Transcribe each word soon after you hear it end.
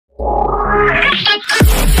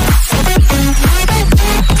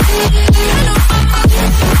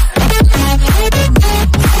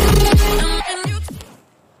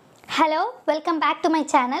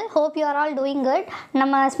channel. Hope you are all doing good.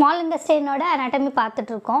 நம்ம small intestine ஓட anatomy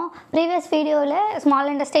பார்த்துட்டு இருக்கோம். Previous videoல small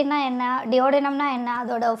intestine னா என்ன, duodenum னா என்ன,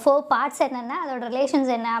 அதோட 4 parts என்னென்ன, அதோட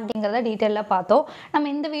ரிலேஷன்ஸ் என்ன அப்படிங்கறத டீடைலா பார்த்தோம். நம்ம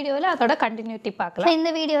இந்த வீடியோல அதோட கண்டினியூட்டி பார்க்கலாம்.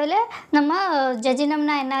 இந்த வீடியோல நம்ம jejunum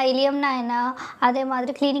னா என்ன, ileum னா என்ன, அதே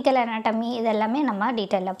மாதிரி clinical anatomy இதெல்லாம் நம்ம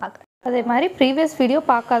டீடைலா பார்க்கலாம். அதே மாதிரி ப்ரீவியஸ் வீடியோ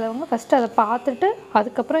பார்க்காதவங்க ஃபஸ்ட்டு அதை பார்த்துட்டு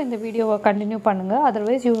அதுக்கப்புறம் இந்த வீடியோவை கண்டினியூ பண்ணுங்கள்.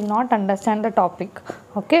 Otherwise you will not understand the topic.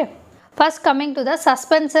 Okay, First coming to the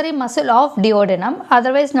suspensory muscle of duodenum,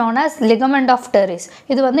 otherwise known as ligament of teres.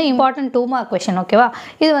 இது வந்து important 2 mark question. ஓகேவா,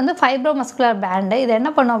 இது வந்து fibromuscular band. இது என்ன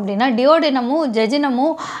பண்ணும் அப்படின்னா டியோடினமும்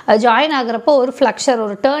ஜெஜினமும் ஜாயின் ஆகிறப்போ ஒரு ஃப்ளக்ஷர்,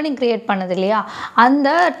 ஒரு டேர்னிங் கிரியேட் பண்ணுது இல்லையா, அந்த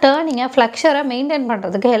டேர்னிங்கை ஃப்ளக்ஷரை மெயின்டைன்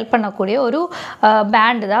பண்ணுறதுக்கு ஹெல்ப் பண்ணக்கூடிய ஒரு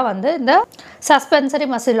பேண்டு தான் வந்து இந்த suspensory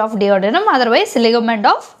muscle of duodenum, otherwise ligament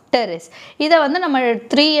of teres. இதை வந்து நம்ம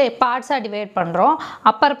 3 பார்ட்ஸாக டிவைட் பண்ணுறோம்.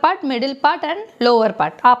 Appar part, middle part and lower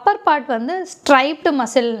part. Appar part வந்து ஸ்ட்ரைப்டு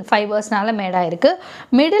மசில் ஃபைபர்ஸ்னால மேடாயிருக்கு,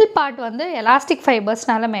 மிடில் பார்ட் வந்து elastic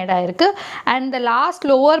ஃபைபர்ஸ்னால மேடாயிருக்கு, and the last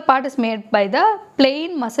lower part is made by the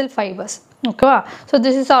plain muscle fibres. ஓகேவா, so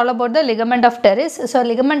this is all about the ligament of டெரிஸ். So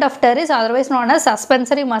ligament of டெரிஸ் otherwise known as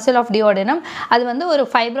சஸ்பென்சரி muscle of duodenum. அது வந்து ஒரு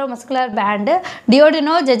ஃபைப்ரோமஸ்குலர் pant,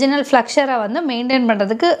 டியோடினோ ஜெஜினல் ஃப்ளக்ஷரை வந்து maintain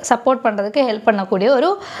பண்ணுறதுக்கு, support பண்ணுறதுக்கு help பண்ணக்கூடிய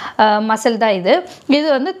ஒரு muscle தான் இது. இது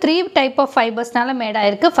வந்து 3 type of ஃபைபர்ஸ்னால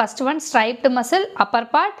மேடாயிருக்கு. First one striped muscle,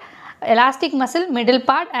 Appar part, elastic muscle, middle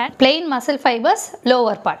part, and plain muscle fibers,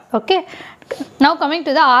 lower part. Okay, now coming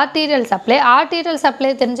to the arterial supply. Arterial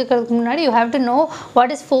supply தெரிஞ்சுக்கிறதுக்கு முன்னாடி you have to know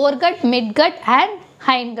what is foregut, midgut and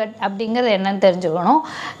hindgut அப்படிங்கிறது என்னன்னு தெரிஞ்சுக்கணும்.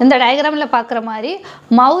 இந்த டயக்ராமில் பார்க்குற மாதிரி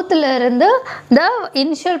மவுத்தில் இருந்து the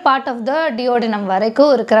initial part of the duodenum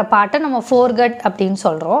வரைக்கும் இருக்கிற பார்ட்டை நம்ம ஃபோர்கட் அப்படின்னு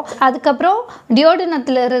சொல்கிறோம். அதுக்கப்புறம்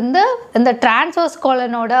டியோடினத்திலிருந்து இந்த டிரான்ஸ்வர்ஸ்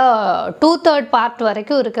கோலனோட 2/3 பார்ட்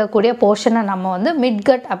வரைக்கும் இருக்கக்கூடிய போர்ஷனை நம்ம வந்து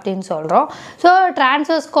மிட்கட் அப்படின்னு சொல்கிறோம். ஸோ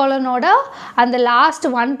டிரான்ஸ்வர்ஸ் கோலனோட அந்த லாஸ்ட்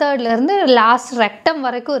 1/3லேருந்து லாஸ்ட் ரெக்டம்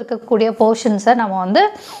வரைக்கும் இருக்கக்கூடிய போர்ஷன்ஸை நம்ம வந்து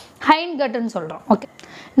ஹைண்ட்கட்னு சொல்கிறோம். ஓகே,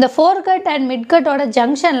 இந்த ஃபோர்கட் அண்ட் மிட்கட்டோட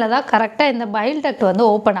ஜங்ஷனில் தான் கரெக்டாக இந்த பைல் டக்ட் வந்து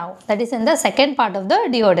ஓப்பன் ஆகும். தட் இஸ் இந்த second part of the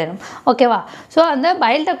duodenum. ஓகேவா, ஸோ அந்த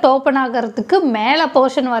பைல் டக்ட் ஓப்பன் ஆகிறதுக்கு மேலே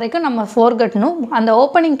போர்ஷன் வரைக்கும் நம்ம ஃபோர்கட்னும், அந்த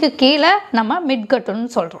ஓப்பனிங்க்கு கீழே நம்ம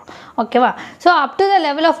மிட்கட்டுன்னு சொல்கிறோம். ஓகேவா, so up to the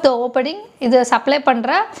level of the opening இது சப்ளை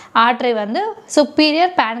பண்ணுற ஆர்ட்ரி வந்து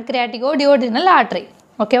சுப்பீரியர் பேன்க்ரியாட்டிகோ டியோடினல் ஆர்ட்ரி.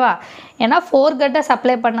 ஓகேவா, ஏன்னா ஃபோர்கட்டை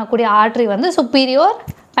சப்ளை பண்ணக்கூடிய ஆர்ட்ரி வந்து சுப்பீரியர்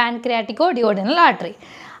பேன்க்ரியாட்டிகோ டியோடினல் ஆர்ட்ரி.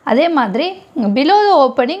 அதே மாதிரி below the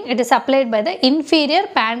opening it is supplied by the inferior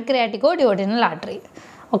pancreatico-duodenal artery.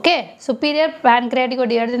 Okay, superior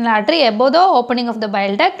pancreatico-duodenal artery above the opening of the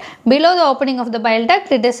bile duct, below the opening of the bile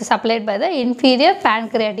duct it is supplied by the inferior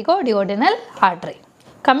pancreatico-duodenal artery.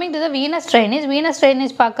 Coming to the venous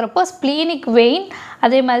drainage பார்க்குறப்போ splenic vein,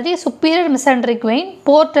 அதே மாதிரி superior மிசென்ட்ரிக் vein,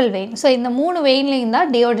 portal vein. So இந்த 3 வெயின்லேயும்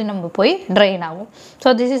தான் duodenum போய் train ஆகும்.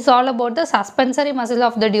 So this is all about the சஸ்பென்சரி muscle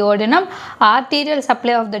of the duodenum, arterial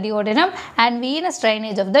supply of the duodenum and Venus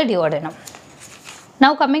drainage of the duodenum. Now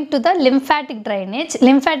coming to the lymphatic drainage.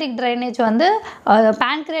 Lymphatic drainage வந்து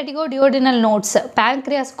pancreatico duodenal nodes,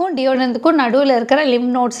 pancreasக்கும் டியோடனத்துக்கும் நடுவில் இருக்கிற Lim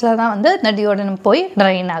நோட்ஸில் தான் வந்து இந்த டியோடனம் போய்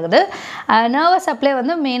drain ஆகுது. Nervous supply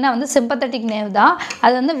வந்து மெயினாக வந்து சிம்பத்தட்டிக் நர்வ் தான்,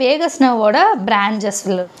 அது வந்து Vegas நர்வோட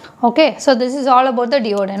பிரான்ச்சஸில். Okay, so this is all about the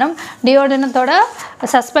டியோடனம். டியோடனத்தோட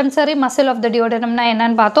சஸ்பென்சரி muscle of the டியோடனம்னா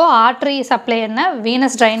என்னன்னு பார்த்தோம், ஆர்ட்ரி சப்ளை என்ன,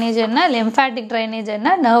 வீனஸ் ட்ரைனேஜ் என்ன, லிம்ஃபாட்டிக் ட்ரைனேஜ்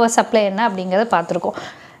என்ன, நர்வஸ் சப்ளை என்ன அப்படிங்கிறத பார்த்துருக்கோம்.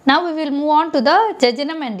 Now we will move on to the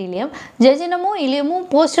jejunum and ileum. Jejunumum ileumum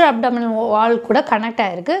posterior abdominal wall கூட connect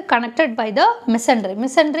ஆயிருக்கு, கனெக்டட் பை த மிசென்ட்ரி.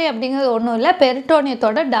 மிசென்ட்ரி அப்படிங்கிறது ஒன்றும் இல்லை,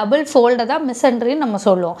 பெரிட்டோனியத்தோட டபுள் ஃபோல்டை தான் மிசென்ட்ரின்னு நம்ம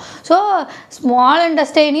சொல்லுவோம். So small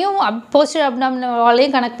இன்டெஸ்டைனையும் posterior abdominal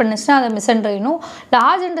வாலையும் connect பண்ணிச்சுன்னா அதை மிசென்ட்ரினும்,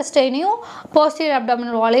 லார்ஜ் இன்டெஸ்டைனையும் போஸ்டீரியர்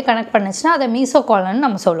அப்டாமினல் வாலையும் கனெக்ட் பண்ணிச்சுன்னா அதை மீசோகாலன்னு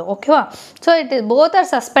நம்ம சொல்லுவோம். ஓகேவா, so it is both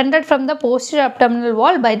are suspended from the posterior abdominal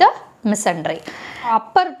wall by the மிசென்ட்ரி.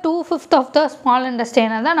 Appar 2/5 of the small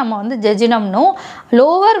இன்டெஸ்டைனை தான் நம்ம வந்து ஜெஜினம்னும்,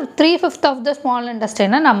 லோவர் 3/5 ஆஃப் த ஸ்மால்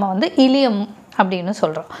இன்டெஸ்டைனை நம்ம வந்து இலியம் அப்படின்னு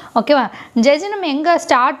சொல்கிறோம். ஓகேவா, ஜெஜினம் எங்கே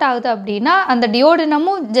ஸ்டார்ட் ஆகுது அப்படின்னா அந்த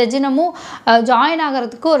டியோடினமும் ஜெஜினமும் ஜாயின்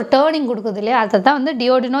ஆகிறதுக்கு ஒரு டேர்னிங் கொடுக்குது இல்லையா, அதை தான் வந்து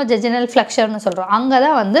டியோடினோ ஜெஜினல் ஃப்ளக்ஷர்னு சொல்கிறோம். அங்கே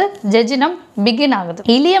தான் வந்து ஜெஜினம் பிகின் ஆகுது.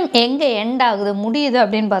 இலியம் எங்கே எண்ட் ஆகுது, முடியுது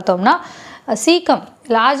அப்படின்னு பார்த்தோம்னா சீக்கம்,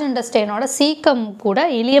 லார்ஜ் இன்டெஸ்டைனோட சீக்கம் கூட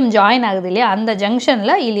இலியம் ஜாயின் ஆகுது இல்லையா, அந்த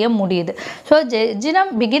ஜங்ஷனில் இலியம் முடியுது. So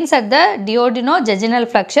jejunum begins at the டியோடினோ ஜெஜினல்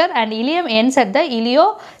flexure and ileum ends at the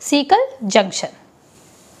இலியோசீக்கல் junction.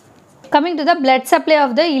 Coming to the blood supply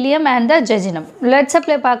of the ileum and the jejunum. Blood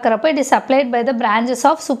supply பார்க்குறப்போ it is supplied by the branches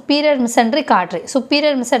of superior mesenteric artery.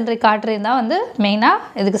 Superior mesenteric artery தான் வந்து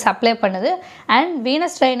மெயினாக இதுக்கு supply பண்ணுது. And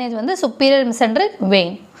venous drainage வந்து superior mesenteric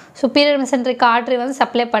vein. superior mesenteric artery வந்து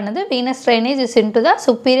supply பண்ணுது. venous drainage is into the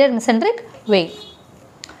superior mesenteric vein.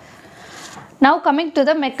 Now coming to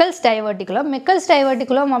the Meckel's diverticulum. Meckel's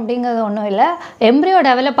diverticulum அப்படிங்கிறது ஒன்றும் இல்லை, எம்ப்ரியோ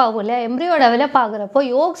டெவலப் ஆகும் இல்லையா, எம்ப்ரியோ டெவலப் ஆகுறப்போ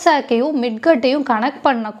யோக் சாக்கையும் மிட்கட்டையும் கனெக்ட்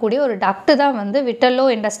பண்ணக்கூடிய ஒரு டக்ட்டு தான் வந்து விட்டலோ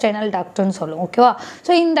இண்டஸ்டைனல் டக்ட்டுன்னு சொல்லுவோம். ஓகேவா?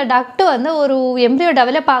 ஸோ இந்த டக்ட்டு வந்து ஒரு எம்ப்ரியோ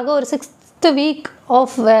டெவலப் ஆக ஒரு 6th வீக்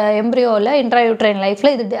ஆஃப் எம்ப்ரியோவில் இன்ட்ராயூட்ரைன்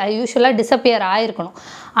லைஃப்பில் இது யூஸ்வலாக டிஸப்பியர் ஆகிருக்கணும்.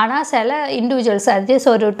 ஆனால் சில இண்டிவிஜுவல்ஸ் அட்லீஸ்ட்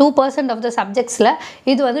ஒரு 2% ஆஃப் த சப்ஜெக்ட்ஸில்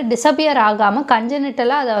இது வந்து டிஸப்பியர் ஆகாமல்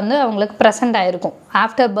கன்ஜெனிட்டலாக அதை வந்து அவங்களுக்கு ப்ரெசென்ட் ஆகிருக்கும்.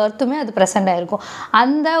 ஆஃப்டர் பர்த்துமே அது ப்ரெசென்ட் ஆகிருக்கும்.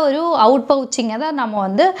 அந்த ஒரு அவுட் பவுச்சிங்கை தான் நம்ம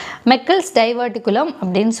வந்து மெக்கல்ஸ் டைவர்டிகுலம்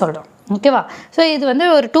அப்படின்னு சொல்கிறோம். ஓகேவா? ஸோ இது வந்து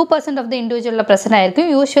ஒரு 2% ஆஃப் த இண்டிவிஜுவலில் ப்ரெசென்ட் ஆகிருக்கும்.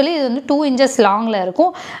 யூஸ்வலி இது வந்து 2 inches லாங்கில்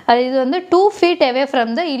இருக்கும். இது வந்து 2 feet away from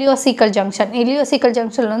the ileocecal junction. ileocecal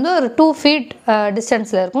junction வந்து ஒரு 2 feet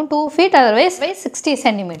டிஸ்டன்ஸில் இருக்கும். 2 feet otherwise 60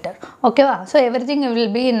 centimeter. ஓகேவா? So every thing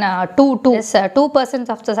will be in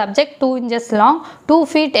 2% of the subject 2 inches long 2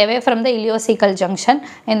 feet away from the ileocecal junction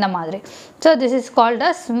இந்த மாதிரி. So this is called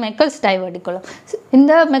as மெக்கல்ஸ் diverticulum.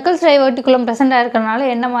 இந்த மெக்கல்ஸ் diverticulum present ஆகிருக்கனால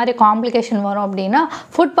என்ன மாதிரி காம்ப்ளிகேஷன் வரும் அப்படின்னா,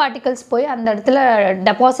 ஃபுட் பார்ட்டிகல்ஸ் போய் அந்த இடத்துல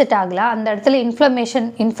டெபாசிட் ஆகலாம், அந்த இடத்துல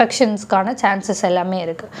இன்ஃபெக்ஷன்ஸ்க்கான சான்சஸ் எல்லாமே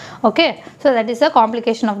இருக்குது. Okay, so that is the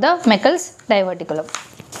complication of the மெக்கல்ஸ் diverticulum.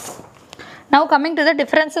 Now coming to the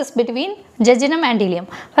differences between jejunum and ileum.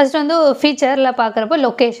 First வந்து ஃபீச்சரில் பார்க்குறப்போ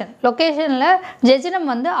லொக்கேஷனில் ஜெஜினம்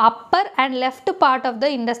வந்து upper and left part of the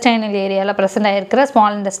intestinal ஏரியாவில் ப்ரெசென்ட் ஆகிருக்கிற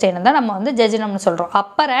ஸ்மால் இண்டஸ்டைனை தான் நம்ம வந்து ஜெஜினம்னு சொல்கிறோம்.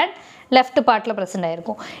 அப்பர் அண்ட் லெஃப்ட் பார்ட்டில் ப்ரெசென்ட்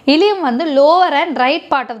ஆகிருக்கும். இலியம் வந்து lower and right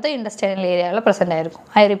part of the intestinal ஏரியாவில் ப்ரெசென்ட் ஆகிருக்கும்.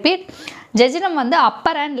 ஐ ரிப்பீட், ஜெஜினம் வந்து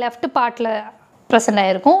அப்பர் அண்ட் லெஃப்ட் பார்ட்டில் ப்ரெசென்ட்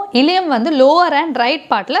ஆகிருக்கும். இலியம் வந்து லோவர் அண்ட் ரைட்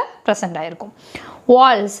பார்ட்டில் ப்ரெசென்ட் ஆகிருக்கும்.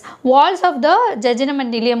 Waals of the jejunum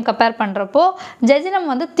and ileum compare பண்ணுறப்போ ஜெஜினம்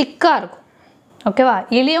வந்து திக்காக இருக்கும். ஓகேவா?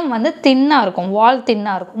 இலியம் வந்து தின்னாக இருக்கும், வால்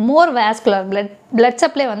தின்னாக இருக்கும். மோர் வேஸ்குலர், பிளட்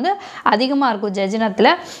சப்ளை வந்து அதிகமாக இருக்கும்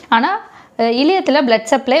ஜெஜினத்தில், ஆனால் இலியத்தில் பிளட்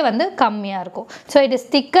சப்ளை வந்து கம்மியாக இருக்கும். ஸோ இட் இஸ்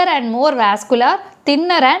திக்கர் and more vascular,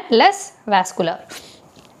 thinner and less vascular.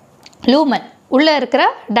 Lumen உள்ளே இருக்கிற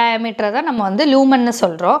டயாமீட்டரை தான் நம்ம வந்து லூமன்னு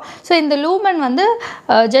சொல்கிறோம். ஸோ இந்த லூமன் வந்து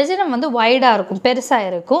ஜெஜினம் வந்து வைடாக இருக்கும், பெருசாக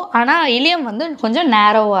இருக்கும், ஆனால் இலியம் வந்து கொஞ்சம்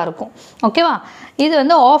நேரோவாக இருக்கும். ஓகேவா? இது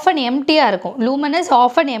வந்து ஆஃபன் எம்டியாக இருக்கும். Lumen is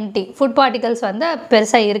often empty, food particles வந்து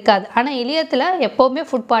பெருசாக இருக்காது. ஆனால் இலியத்தில் எப்போவுமே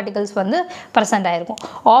ஃபுட் பார்ட்டிகல்ஸ் வந்து ப்ரெசென்ட் ஆகிருக்கும்.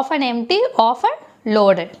 Often empty, often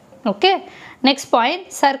loaded. Okay, next point,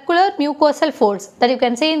 circular mucosal folds that you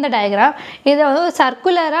can see in the diagram. இது வந்து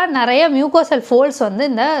சர்க்குலராக நிறைய மியூக்கோசல் ஃபோல்ட்ஸ் வந்து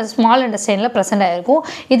இந்த ஸ்மால் இண்டஸ்டைனில் ப்ரெசென்ட் ஆகிருக்கும்.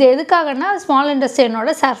 இது எதுக்காகனா ஸ்மால்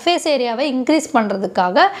இண்டஸ்டைனோட சர்ஃபேஸ் ஏரியாவை இன்க்ரீஸ்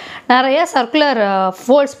பண்ணுறதுக்காக நிறைய சர்க்குலர்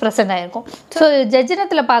ஃபோல்ட்ஸ் ப்ரெசென்ட் ஆகிருக்கும். ஸோ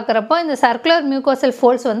ஜெஜினத்தில் பார்க்குறப்போ இந்த சர்க்குலர் மியூக்கோசல்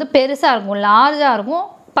ஃபோல்ட்ஸ் வந்து பெருசாக இருக்கும், லார்ஜாக இருக்கும்,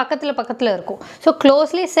 பக்கத்தில் இருக்கும். So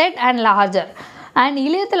closely set and larger. And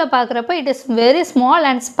இலியத்தில் பார்க்குறப்ப it is very small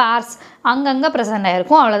and sparse, அங்கங்கே ப்ரெசென்ட்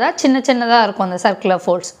ஆகிருக்கும். அவ்வளோதான், சின்னதாக இருக்கும் அந்த circular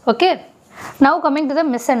folds. Okay, now coming to the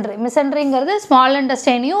மிசென்ட்ரி. மிசென்ட்ரிங்கிறது small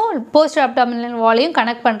இண்டஸ்டைனையும் post abdominal வாலையும்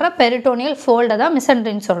connect பண்ணுற பெரிட்டோனியல் ஃபோல்டை தான்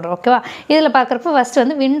மிசென்ட்ரின்னு சொல்கிறோம். ஓகேவா? இதில் பார்க்குறப்ப ஃபஸ்ட்டு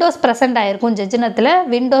வந்து விண்டோஸ் ப்ரெசென்ட் ஆகிருக்கும் ஜெஜினத்தில்,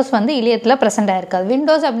 விண்டோஸ் வந்து இலியத்தில் ப்ரெசென்ட் ஆகிருக்காது.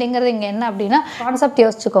 விண்டோஸ் அப்படிங்கிறது இங்கே என்ன அப்படின்னா கான்செப்ட்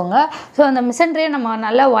யோசிச்சுக்கோங்க. ஸோ அந்த மிசென்ட்ரியை நம்ம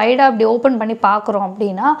நல்லா வைடாக அப்படி ஓப்பன் பண்ணி பார்க்குறோம்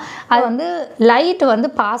அப்படின்னா அது வந்து லைட் வந்து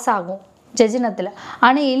பாஸ் ஆகும் ஜெஜினத்தில்.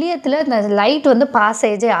 ஆனால் இலியத்தில் இந்த லைட் வந்து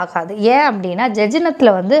பாசேஜே ஆகாது. ஏன் அப்படின்னா ஜெஜினத்தில்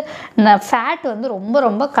வந்து ஃபேட் வந்து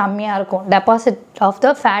ரொம்ப கம்மியாக இருக்கும். Deposit of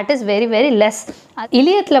the fat is very less.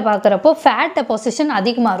 இலியத்தில் பார்க்குறப்போ ஃபேட் டெபாசிஷன்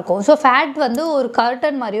அதிகமாக இருக்கும். ஸோ ஃபேட் வந்து ஒரு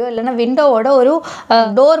கர்டன் மாதிரியோ இல்லைன்னா விண்டோவோட ஒரு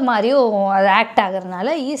டோர் மாதிரியோ அது ஆக்ட்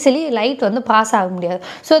ஆகிறதுனால ஈஸிலி லைட் வந்து பாஸ் ஆக முடியாது.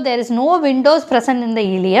 So there is no Windows present in the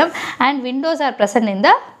ileum and Windows are present in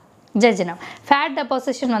the jejunum. Fat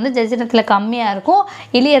deposition வந்து ஜெஜினத்தில் கம்மியாக இருக்கும்,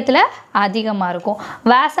 இலியத்தில் அதிகமாக இருக்கும்.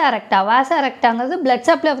 வேசாரெக்டாங்கிறது blood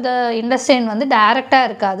supply of the intestine வந்து டைரெக்டாக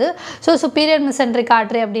இருக்காது. ஸோ சுப்பீரியர் மிசென்ட்ரிக்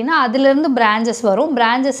ஆர்ட்ரி அப்படின்னா அதுலேருந்து பிரான்ச்சஸ் வரும்.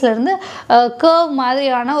 பிரான்ச்சஸ்லேருந்து கர்வ்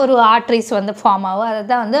மாதிரியான ஒரு ஆர்ட்ரிஸ் வந்து ஃபார்ம் ஆகும். அதை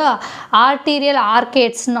தான் வந்து ஆர்டீரியல்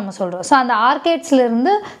ஆர்கேட்ஸ்ன்னு நம்ம சொல்கிறோம். ஸோ அந்த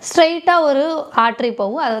ஆர்கேட்ஸ்லேருந்து ஸ்ட்ரெயிட்டாக ஒரு ஆர்ட்ரி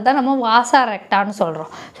போகும், அதை தான் நம்ம வாசாரெக்டான்னு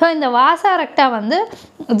சொல்கிறோம். ஸோ இந்த வாசாரெக்டா வந்து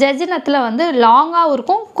ஜெஜினத்தில் வந்து லாங்காகவும்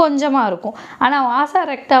இருக்கும், கொஞ்சமாக இருக்கும். ஆனால்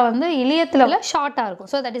வாசாரெக்டா வந்து இலியத்தில் ஷார்ட்டாக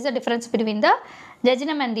இருக்கும். So that is the difference between the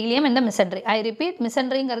jejunum and ileum in the mesentery. I repeat,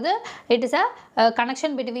 mesentery it is a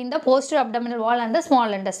connection between the posterior abdominal wall and the small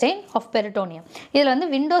intestine of peritoneum. இதில் வந்து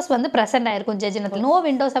windows வந்து present ஆயிருக்கும் ஜெஜினத்தில். No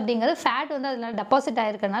Windows அப்படிங்கிறது fat வந்து அதில் deposit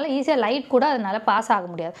ஆயிருக்கனால ஈஸியாக light கூட அதனால் பாஸ் ஆக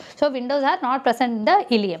முடியாது. So Windows R not present in the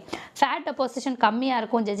ileum. Fat deposition கம்மியாக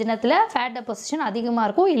இருக்கும் ஜெஜினத்தில், ஃபேட் டெபாசிஷன் அதிகமாக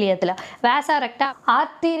இருக்கும் இலியத்தில். வாசாரெக்டா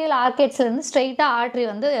ஆர்டீரியல் ஆர்கேட்ஸ்லேருந்து ஸ்ட்ரெயிட்டாக ஆர்ட்ரி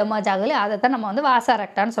வந்து எமர்ஜ் ஆகலை, அதை தான் நம்ம வந்து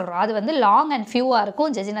வாசாரெக்டான்னு சொல்கிறோம். அது வந்து லாங் அண்ட் ஃபியூவாக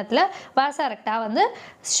இருக்கும் ஜெஜினத்தில், வாசாரெக்டா வந்து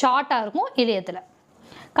ஷார்ட்டாக இருக்கும் இலியத்தில்.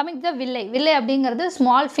 கமிங் டு த வில்லை அப்படிங்கிறது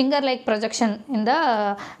ஸ்மால் ஃபிங்கர் லைக் ப்ரொஜெக்ஷன் இந்த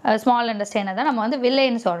ஸ்மால் இன்டெஸ்டைனை தான் நம்ம வந்து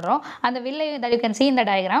வில்லைன்னு சொல்கிறோம். அந்த வில்லை that you can see in the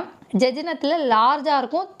diagram. ஜெஜினத்தில் லார்ஜாக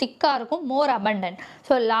இருக்கும், திக்காக இருக்கும், மோர் abundant.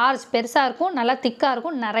 ஸோ லார்ஜ் பெருசாக இருக்கும், நல்லா திக்காக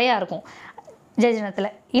இருக்கும், நிறையா இருக்கும் ஜெஜினத்தில்.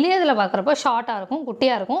 இளையதில் பார்க்குறப்போ ஷார்ட்டாக இருக்கும்,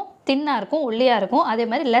 குட்டியாக இருக்கும், தின்னாக இருக்கும், ஒல்லியாக இருக்கும். அதே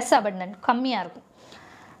மாதிரி லெஸ் abundant, கம்மியாக இருக்கும்,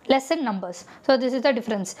 less in numbers. So this is the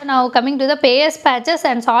difference. Now coming to the Peyer's patches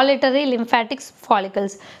and solitary lymphatic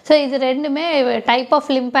follicles. So இது ரெண்டுமே type of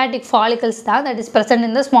lymphatic follicles தான் that is present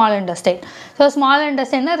in the small intestine. So small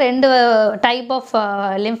intestine ரெண்டு type of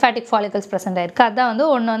lymphatic follicles present ஆயிருக்கு. அதான் வந்து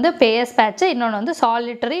ஒன்று வந்து Peyer's patch, இன்னொன்று வந்து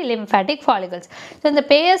solitary lymphatic follicles. So இந்த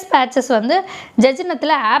Peyer's patches வந்து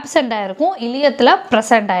ஜெஜினத்தில் absent ஆயிருக்கும், இலியத்தில்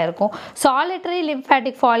present ஆயிருக்கும். solitary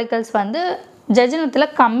lymphatic follicles வந்து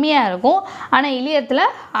ஜெஜினத்தில் கம்மியாக இருக்கும், ஆனால் இலியத்தில்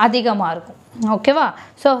அதிகமாக இருக்கும். ஓகேவா?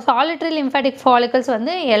 ஸோ சாலிட்ரி லிம்ஃபேட்டிக் ஃபாலிகல்ஸ்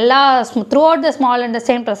வந்து எல்லா through out the small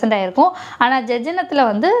intestine present ஆகிருக்கும், ஆனால் ஜெஜினத்தில்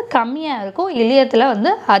வந்து கம்மியாக இருக்கும், இலியத்தில்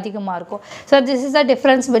வந்து அதிகமாக இருக்கும். So this is the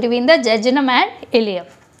difference between the jejunum and ileum.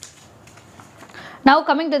 Now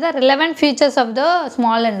coming to the relevant features of the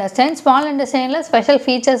small intestine. Small intestine special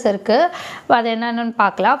features இருக்குது, அது என்னென்னு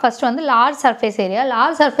பார்க்கலாம். ஃபர்ஸ்ட் வந்து large surface area.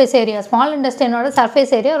 Large surface area small இன்டெஸ்டைனோட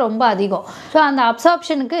surface area ரொம்ப அதிகம். So அந்த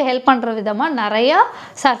அப்சார்ப்ஷனுக்கு help பண்ணுற விதமாக நிறையா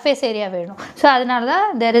சர்ஃபேஸ் ஏரியா வேணும். ஸோ அதனால தான்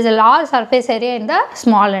there is a large surface area in the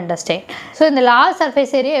small intestine. So இந்த லார்ஜ்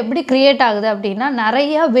சர்ஃபேஸ் ஏரியா எப்படி க்ரியேட் ஆகுது அப்படின்னா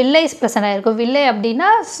நிறைய வில்லைஸ் ப்ரெசென்ட் ஆகிருக்கும். வில்லை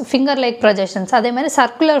அப்படின்னா ஃபிங்கர் லைக் ப்ரொஜெக்ஷன்ஸ், அதே மாதிரி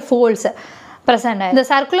சர்க்குலர் ஃபோல்ட்ஸ் ப்ரெசென்ட் ஆகும். இந்த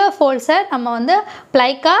சர்க்குலர் ஃபோல்ட்ஸை நம்ம வந்து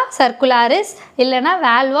ப்ளைக்கா சர்க்குலாரிஸ் இல்லைனா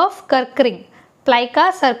valve of கர்க்ரிங், ப்ளைக்கா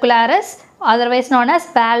சர்க்குலாரிஸ் otherwise known as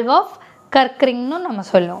valve of கர்க்ரிங்னு நம்ம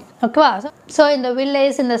சொல்லுவோம். ஓகேவா? ஸோ இந்த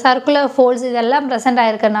வில்லைஸ், இந்த சர்க்குலர் ஃபோல்ட்ஸ் இதெல்லாம் ப்ரெசென்ட்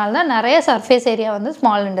ஆகிருக்கனால தான் நிறைய சர்ஃபேஸ் ஏரியா வந்து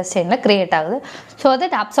ஸ்மால் இன்டெஸ்டைனில் க்ரியேட் ஆகுது. So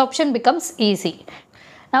that absorption becomes easy.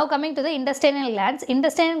 Now coming to the intestinal glands.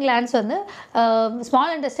 Intestinal glands வந்து small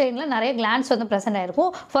intestine நிறைய glands வந்து present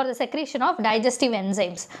ஆயிருக்கும் for the secretion of digestive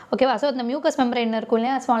enzymes. ஓகேவா? ஸோ இந்த மியூக்கஸ் மெம்பரைன் இருக்கும்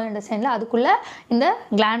இல்லையா ஸ்மால் இன்டெஸ்டைனில், அதுக்குள்ளே இந்த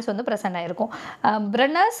glands வந்து present ஆயிருக்கும்.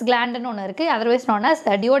 Brenner's glandன்னு ஒன்று இருக்குது, otherwise known as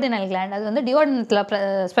duodenal gland. அது வந்து டியோடனத்தில்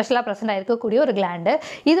ஸ்பெஷலாக present ஆயிருக்கக்கூடிய ஒரு gland.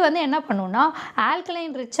 இது வந்து என்ன பண்ணுன்னா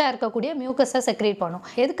ஆல்கலைன் ரிச்சாக இருக்கக்கூடிய மியூக்கஸை செக்ரேட் பண்ணும்.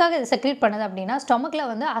 எதுக்காக இது செக்ரேட் பண்ணுது அப்படின்னா ஸ்டொமக்கில்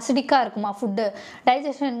வந்து அசிடிக்காக இருக்குமா ஃபுட்டு,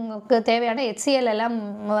 டைஜஷனுக்கு தேவையான HCl எல்லாம்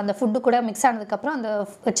அந்த ஃபுட்டு கூட மிக்ஸ் ஆனதுக்கப்புறம் அந்த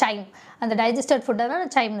சைம், அந்த டைஜஸ்டட் ஃபுட்டை தான்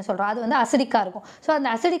சைம்னு சொல்கிறோம், அது வந்து அசிடிக்காக இருக்கும். ஸோ அந்த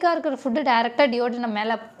அசிடிக்காக இருக்கிற ஃபுட்டு டைரெக்டாக டியோடினம்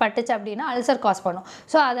மேலே பட்டுச்சு அப்படின்னா அல்சர் காஸ் பண்ணும்.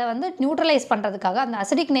 ஸோ அதை வந்து நியூட்ரலைஸ் பண்ணுறதுக்காக, அந்த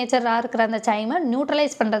அசிடிக் நேச்சராக இருக்கிற அந்த சைமை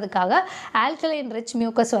நியூட்ரலைஸ் பண்ணுறதுக்காக ஆல்கலைன் ரிச்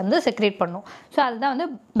மியூக்கஸ் வந்து செக்ரேட் பண்ணும். ஸோ அதுதான் வந்து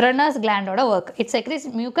Brenner's glandோட work. It secretes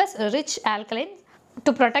mucus rich alkaline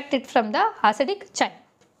to protect it from the acidic சைம்.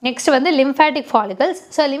 Next வந்து lymphatic follicles.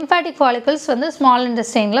 So lymphatic follicles வந்து ஸ்மால்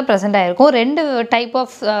இன்டெஸ்டைனில் ப்ரெசென்ட் ஆகிருக்கும். ரெண்டு டைப்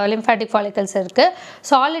ஆஃப் லிம்ஃபேட்டிக் ஃபாலிகல்ஸ் இருக்குது.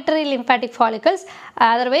 Solitary lymphatic follicles,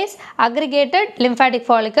 otherwise aggregated lymphatic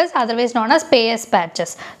follicles, otherwise known as Peyer's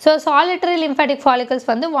patches. So solitary lymphatic follicles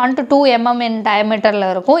வந்து 1 to 2 mm in diameterல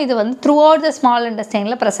இருக்கும். இது வந்து through out the small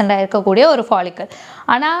இன்டெஸ்டைனில் present ஆகிருக்கக்கூடிய ஒரு follicle.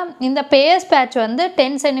 ஆனால் இந்த Peyer's patch வந்து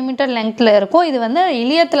 10 cm லெங்த்தில் இருக்கும். இது வந்து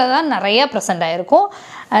இலியத்தில் தான் நிறையா ப்ரெசென்ட் ஆகிருக்கும்,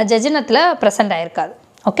 ஜெஜினத்தில் present ஆகிருக்காது.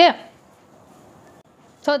 Okay,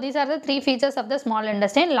 so these are the three features of the small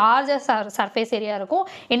intestine. Larger surface area இருக்கும்,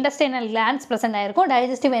 intestinal glands present ஆயிருக்கும்,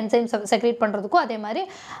 digestive enzymes secrete பண்ணுறதுக்கும், அதே மாதிரி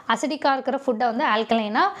அசிடிக்காக இருக்கிற ஃபுட்டை வந்து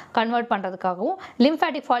ஆல்கலைனாக கன்வெர்ட் பண்ணுறதுக்காகவும்.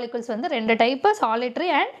 lymphatic follicles வந்து ரெண்டு type,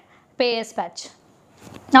 solitary and Peyer's patch.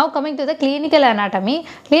 Now coming to the clinical anatomy.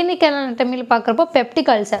 Clinical anatomy பார்க்குறப்போ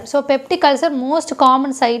peptic ulcer. So peptic ulcer most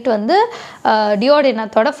common side வந்து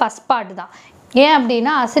டியோடினத்தோட ஃபஸ்ட் பார்ட் தான். ஏன்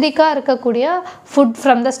அப்படின்னா அசிடிக்காக இருக்கக்கூடிய food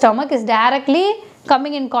from the stomach is directly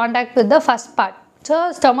coming in contact with the first part. So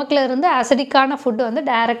ஸ்டொமக்கில் இருந்து அசிடிக்கான food வந்து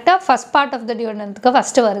டைரெக்டாக first part of the டியோடனத்துக்கு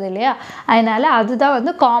first வருது இல்லையா, அதனால் அதுதான்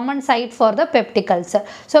வந்து common side for the peptic ulcer.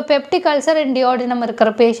 So peptic ulcer and duodenum இருக்கிற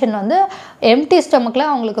patient வந்து எம்டி ஸ்டொமக்கில்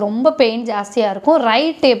அவங்களுக்கு ரொம்ப பெயின் ஜாஸ்தியாக இருக்கும்.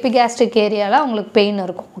 ரைட் எபிகாஸ்ட்ரிக் ஏரியாவில் அவங்களுக்கு பெயின்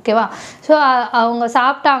இருக்கும். ஓகேவா? ஸோ அவங்க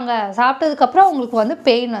சாப்பிட்டதுக்கப்புறம் அவங்களுக்கு வந்து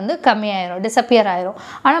பெயின் வந்து கம்மியாயிரும், டிஸப்பியர் ஆயிரும்.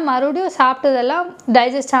 ஆனால் மறுபடியும் சாப்பிட்டதெல்லாம்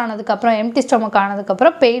டைஜஸ்ட் ஆனதுக்கப்புறம், எம்டி ஸ்டொமக்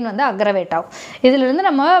ஆனதுக்கப்புறம் பெயின் வந்து அக்ரவேட் ஆகும். இதிலிருந்து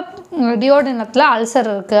நம்ம டியோடினத்தில் அல்சர்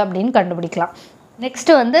இருக்குது அப்படின்னு கண்டுபிடிக்கலாம்.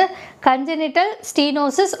 நெக்ஸ்ட்டு வந்து congenital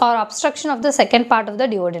stenosis R obstruction of the second part of the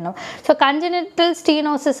duodenum. So congenital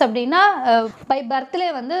stenosis அப்படின்னா பை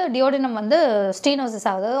பர்த்லேயே வந்து டியோடினம் வந்து ஸ்டீனோசிஸ்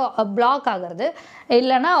ஆகுது, பிளாக் ஆகிறது,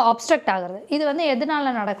 இல்லைனா அப்ஸ்ட்ரக்ட் ஆகிறது. இது வந்து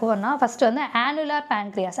எதனால நடக்கும்னா ஃபஸ்ட்டு வந்து ஆனுலார்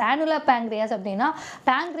பேங்க்ரியாஸ். ஆனுலார் பேங்க்ரியாஸ் அப்படின்னா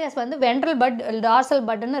பேங்க்ரியாஸ் வந்து வென்ட்ரல் பட், டார்சல்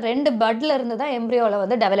பட்னு ரெண்டு பட்டில் இருந்து தான் எம்ப்ரியோவில்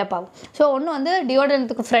வந்து டெவலப் ஆகும். ஸோ ஒன்று வந்து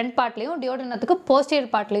டியோடினத்துக்கு ஃப்ரண்ட் பார்ட்லேயும் டியோடினத்துக்கு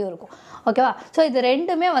போஸ்டியர் பார்ட்லேயும் இருக்கும். ஓகேவா. ஸோ இது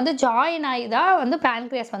ரெண்டுமே வந்து ஜாயின் ஆகி தான் வந்து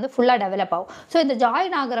பேன்க்ரியாஸ் வந்து ஃபுல்லாக டெவலப் ஆகும். ஸோ இந்த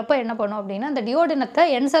ஜாயின் ஆகிறப்போ என்ன பண்ணும் அப்படின்னா இந்த டியோடினத்தை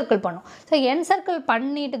என்சர்க்கிள் பண்ணும். ஸோ என்சர்க்கிள்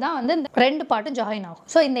பண்ணிட்டு தான் வந்து இந்த ரெண்டு பார்ட்டும் ஜாயின் ஆகும்.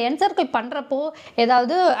 ஸோ இந்த என்சர்க்கிள் பண்ணுறப்போ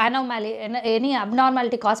ஏதாவது அனோமாலி எனி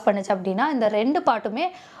அப்நார்மாலிட்டி காஸ் பண்ணுச்சு அப்படின்னா இந்த ரெண்டு பார்ட்டுமே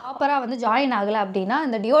ப்ராப்பராக வந்து ஜாயின் ஆகலை அப்படின்னா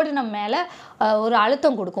இந்த டியோடினம் மேலே ஒரு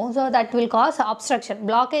அழுத்தம் கொடுக்கும். So that will cause obstruction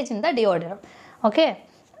blockage in the duodenum. Okay.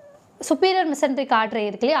 Superior மெசென்ட்ரிக் artery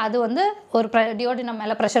இருக்குல்லையே அது வந்து ஒரு டியோடினம்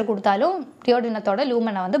மேலே ப்ரெஷர் கொடுத்தாலும் டியோடினத்தோட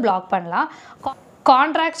லூமனை வந்து பிளாக் பண்ணலாம்.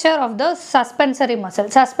 கான்ட்ராக்சர் ஆஃப் த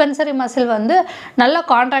சஸ்பென்சரி மசில் வந்து நல்லா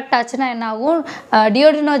கான்ட்ராக்ட் ஆச்சுன்னா என்ன ஆகும்,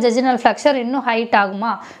 டியோடினோ ஜெஜினல் ஃப்ளக்சர் இன்னும் ஹைட்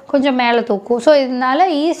ஆகுமா, கொஞ்சம் மேலே தூக்கும். ஸோ இதனால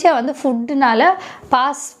ஈஸியாக வந்து ஃபுட்டுனால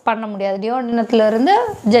பாஸ் பண்ண முடியாது, டியோடினத்துலேருந்து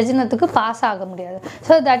ஜெஜினத்துக்கு பாஸ் ஆக முடியாது.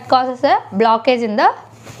 So that causes a blockage in the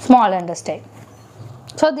small intestine.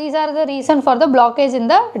 So these are the reason for the blockage in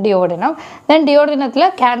the duodenum. Then duodenumல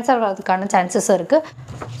cancer வரதுக்கான chances இருக்கு.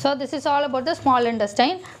 So this is all about the small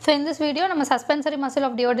intestine. So in this video நம்ம suspensory muscle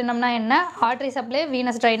of duodenumனா என்ன, artery supply,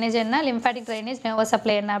 venous drainage என்ன, lymphatic drainage, nervous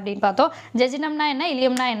supply என்ன அப்படின்னு பார்த்தோம். jejunumனா என்ன,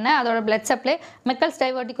 ileumனா என்ன, அதோட blood supply, Meckel's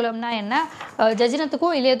diverticulumனா என்ன,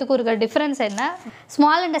 ஜெஜினத்துக்கும் இலியத்துக்கும் இருக்கிற டிஃபரன்ஸ் என்ன,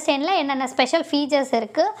 ஸ்மால் இன்டெஸ்டைனில் என்னென்ன ஸ்பெஷல் ஃபீச்சர்ஸ்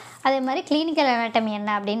இருக்குது, அதே மாதிரி கிளினிக்கல் அனாட்டமி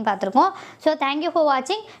என்ன அப்படின்னு பார்த்துருக்கோம். ஸோ தேங்க்யூ ஃபார்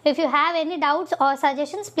வாட்சிங். If you have any doubts or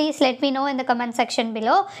suggestions, please let me know in the comment section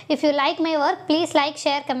below. If you like my work, please like,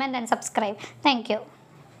 share, comment and subscribe. Thank you.